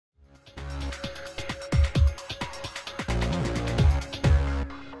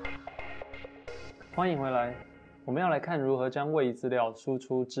欢迎回来，我们要来看如何将位移资料输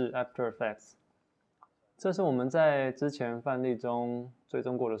出至 After Effects。这是我们在之前范例中追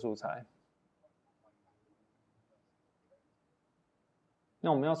踪过的素材。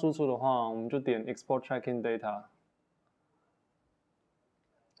那我们要输出的话，我们就点 Export Tracking Data。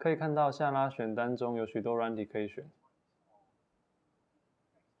可以看到下拉选单中有许多软体可以选，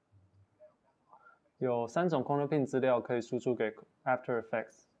有3种 corner pin 资料可以输出给 After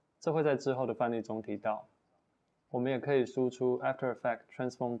Effects。这会在之后的范例中提到。我们也可以输出 After Effects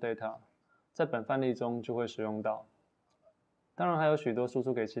Transform Data， 在本范例中就会使用到。当然还有许多输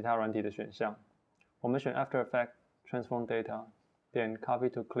出给其他软体的选项。我们选 After Effects Transform Data， 点 Copy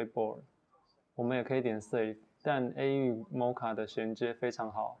to Clipboard。我们也可以点 Save， 但 A 与 Mocha 的衔接非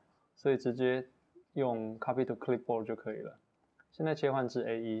常好，所以直接用 Copy to Clipboard 就可以了。现在切换至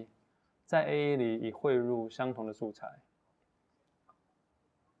A1， 在 A1 里已汇入相同的素材。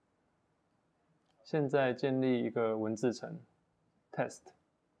现在建立一个文字层 test，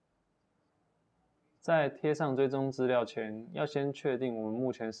 在贴上追踪资料前，要先确定我们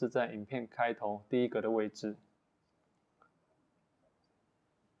目前是在影片开头第一格的位置，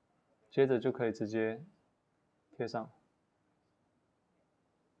接着就可以直接贴上。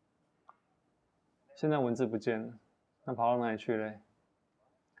现在文字不见了，那跑到哪里去嘞？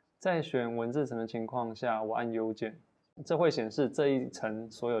在选文字层的情况下，我按 U 键，这会显示这一层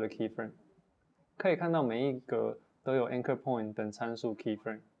所有的 keyframe。可以看到每一格都有 anchor point 等参数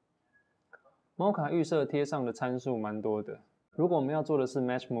keyframe。Mocha 预设贴上的参数蛮多的。如果我们要做的是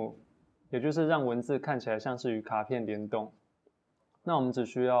match move， 也就是让文字看起来像是与卡片联动，那我们只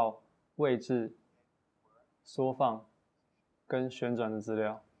需要位置、缩放跟旋转的资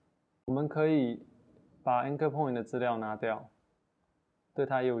料。我们可以把 anchor point 的资料拿掉，对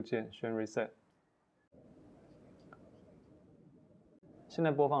它右键选 reset。现在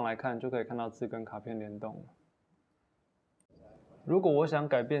播放来看，就可以看到字跟卡片联动了。如果我想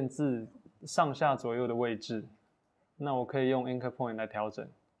改变字上下左右的位置，那我可以用 anchor point 来调整，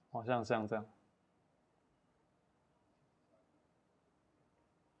好像这样。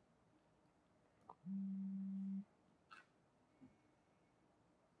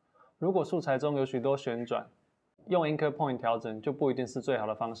如果素材中有许多旋转，用 anchor point 调整就不一定是最好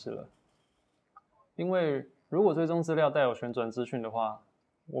的方式了，因为如果追踪资料带有旋转资讯的话，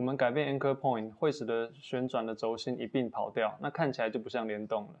我们改变 anchor point 会使得旋转的轴心一并跑掉，那看起来就不像联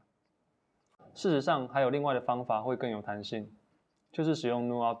动了。事实上，还有另外的方法会更有弹性，就是使用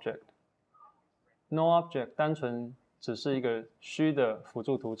null object。null object 单纯只是一个虚的辅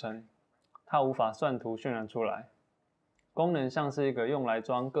助图层，它无法算图渲染出来，功能像是一个用来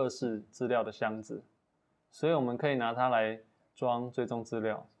装各式资料的箱子，所以我们可以拿它来装追踪资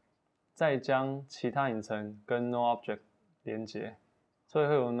料，再将其他影层跟 null object 连结，所以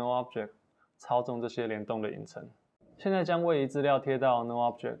会有 null object 操纵这些联动的影层。现在将位移资料贴到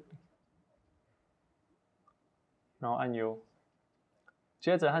null object， 然后按 U，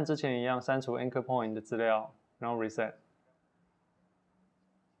 接着和之前一样删除 anchor point 的资料，然后 reset。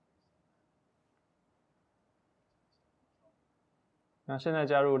那现在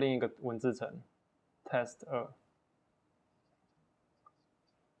加入另一个文字层 test 2。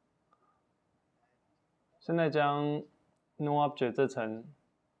现在将 null object 这层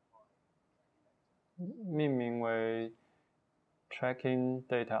命名为 tracking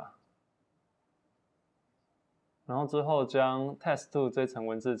data， 然后之后将 test2 这层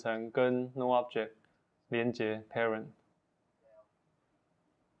文字层跟 null object 连接 parent。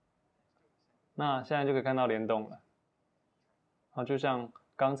那现在就可以看到联动了，就像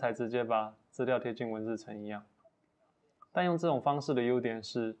刚才直接把资料贴进文字层一样。但用这种方式的优点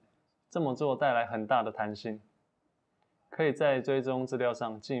是，这么做带来很大的弹性，可以在追踪资料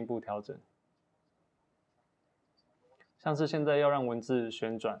上进一步调整。像是现在要让文字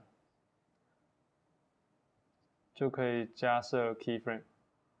旋转，就可以加设 keyframe，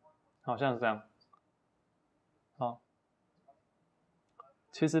 好像是这样。好，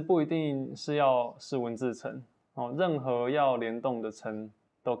其实不一定是要是文字层，任何要联动的层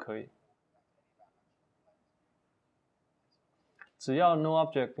都可以。只要 null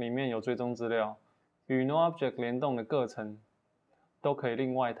object 里面有追踪资料，与 null object 联动的各层都可以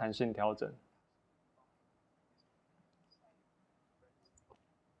另外弹性调整。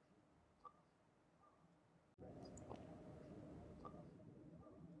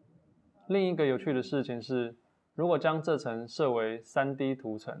另一个有趣的事情是，如果将这层设为 3D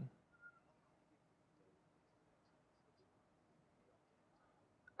图层，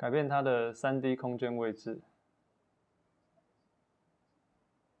改变它的 3D 空间位置，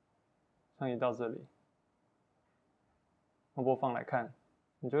像移到这里，我播放来看，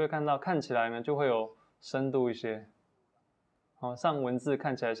你就会看到看起来呢就会有深度一些，像文字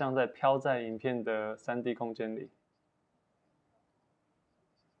看起来像在飘在影片的3D 空间里。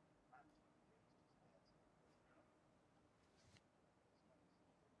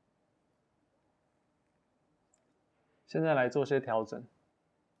现在来做些调整。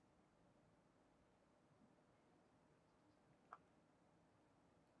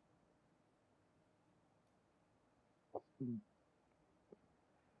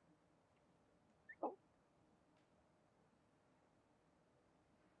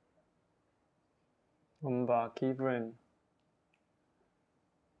我们把 keyframe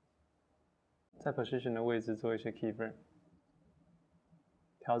在 position 的位置做一些 keyframe，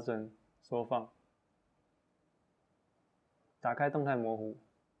 调整缩放，打开动态模糊，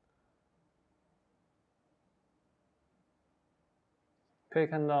可以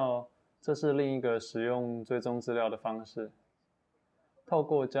看到这是另一个使用追踪资料的方式，透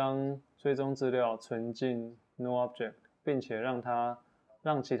过将追踪资料存进 null object， 并且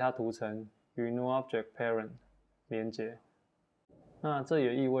让其他图层与 null object parent 连接。那这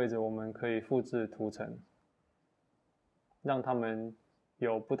也意味着我们可以复制图层，让它们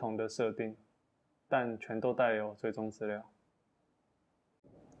有不同的设定，但全都带有追踪资料。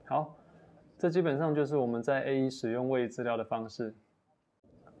好，这基本上就是我们在 A1 使用位移资料的方式。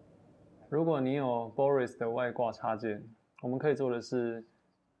如果你有 Boris 的外挂插件，我们可以做的是，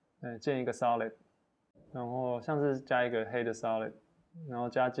建一个 solid， 然后像是加一个黑的 solid， 然后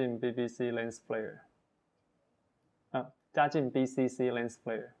加进 BBC lens flare， 加进 BCC lens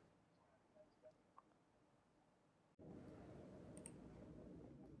flare。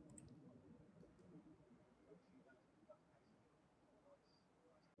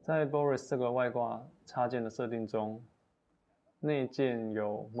在 Boris 这个外挂插件的设定中，内建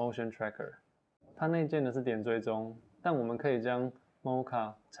有 Motion Tracker， 它内建的是点追踪，但我们可以将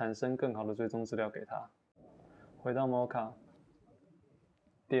Mocha 产生更好的追踪资料给它。回到 Mocha，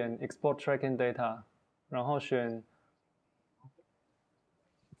 点 Export Tracking Data， 然后选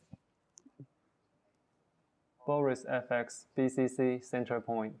Boris FX BCC Center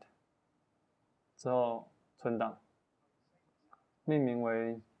Point， 之后存档，命名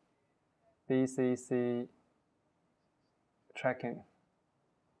为 BCC Tracking。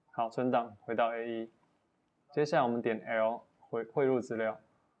 好，存档，回到 A1。 接下来我们点 L 汇入资料，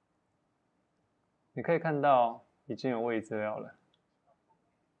你可以看到已经有位移资料了。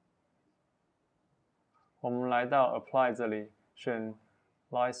我们来到 Apply 这里，选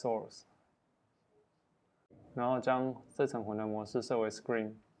Light Source， 然后将这层混合模式设为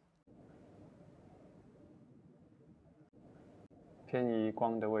Screen， 偏移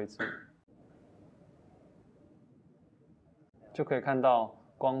光的位置，就可以看到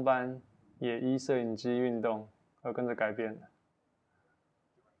光斑也依摄影机运动而跟着改变了。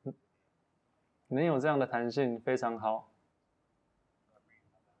能有这样的弹性非常好。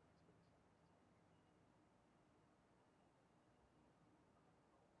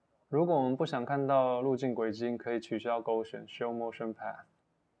如果我们不想看到路径轨迹，可以取消勾选 Show Motion Path。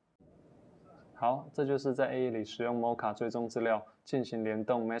好，这就是在 A1 里使用 Mocha 追踪资料进行联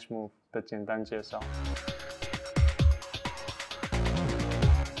动 Match Move 的简单介绍。